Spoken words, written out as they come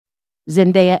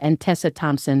Zendaya and Tessa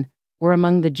Thompson were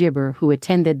among the gibber who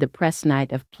attended the press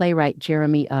night of playwright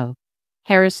Jeremy O.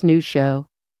 Harris' new show,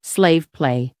 Slave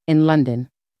Play, in London.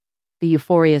 The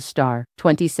Euphoria star,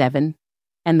 27,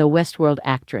 and the Westworld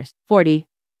actress, 40,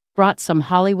 brought some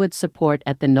Hollywood support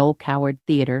at the Noel Coward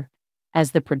Theatre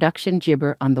as the production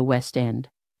gibber on the West End.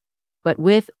 But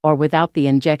with or without the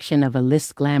injection of a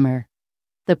list glamour,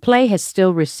 the play has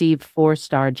still received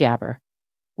 4-star jabber,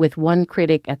 with one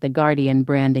critic at The Guardian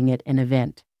branding it an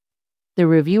event. The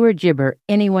reviewer gibber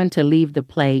anyone to leave the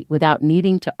play without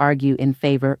needing to argue in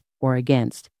favor or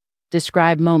against,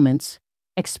 describe moments,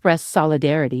 express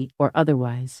solidarity, or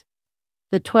otherwise.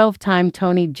 The 12-time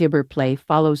Tony gibber play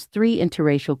follows 3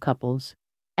 interracial couples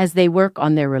as they work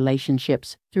on their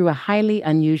relationships through a highly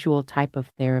unusual type of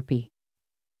therapy.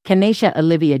 Kanesha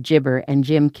Olivia Gibber and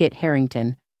Jim Kit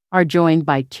Harrington are joined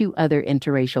by 2 other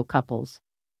interracial couples,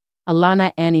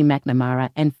 Alana Annie McNamara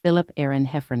and Philip Aaron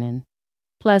Heffernan,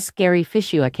 plus Gary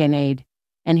Fishua Kinnaid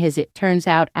and his It Turns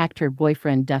Out actor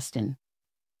boyfriend Dustin.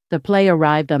 The play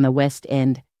arrived on the West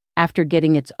End after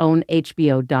getting its own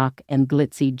HBO doc and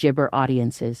glitzy gibber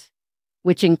audiences,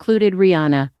 which included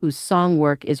Rihanna, whose song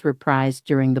work is reprised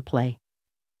during the play.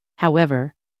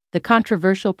 However, the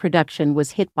controversial production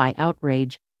was hit by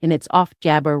outrage in its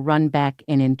off-jabber run back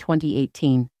in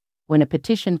 2018, when a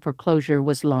petition for closure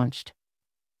was launched.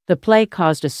 The play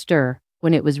caused a stir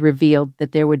when it was revealed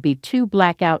that there would be 2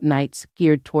 blackout nights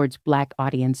geared towards Black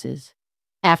audiences,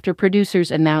 after producers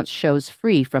announced shows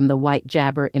free from the white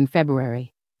jabber in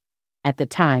February. At the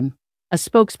time, a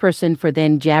spokesperson for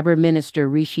then Jabber Minister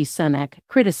Rishi Sunak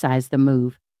criticized the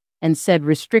move and said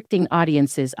restricting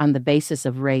audiences on the basis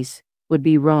of race would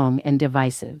be wrong and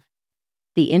divisive.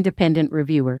 The Independent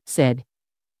reviewer said,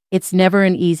 "It's never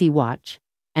an easy watch,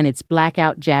 and its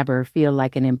blackout jabber feel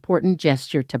like an important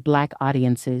gesture to Black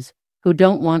audiences who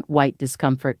don't want white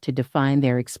discomfort to define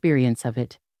their experience of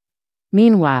it."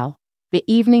 Meanwhile, the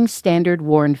Evening Standard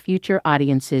warned future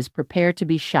audiences prepare to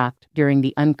be shocked during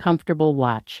the uncomfortable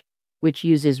watch, which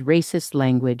uses racist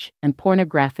language and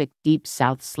pornographic Deep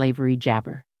South slavery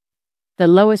jabber. The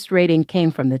lowest rating came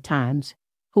from The Times,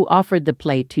 who offered the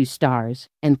play 2 stars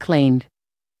and claimed,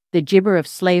 "The gibber of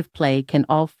slave play can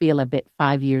all feel a bit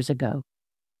 5 years ago."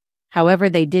 However,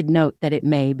 they did note that it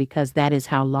may because that is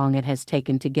how long it has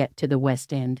taken to get to the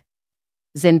West End.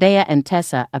 Zendaya and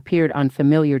Tessa appeared on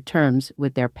familiar terms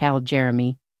with their pal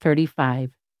Jeremy,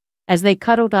 35, as they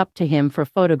cuddled up to him for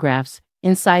photographs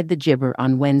inside the gibber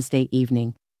on Wednesday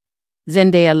evening.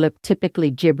 Zendaya looked typically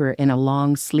gibber in a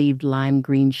long-sleeved lime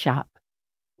green shop,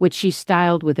 which she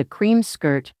styled with a cream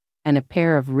skirt and a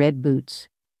pair of red boots.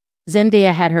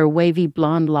 Zendaya had her wavy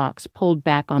blonde locks pulled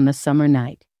back on the summer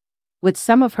night, with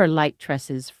some of her light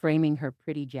tresses framing her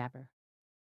pretty jabber.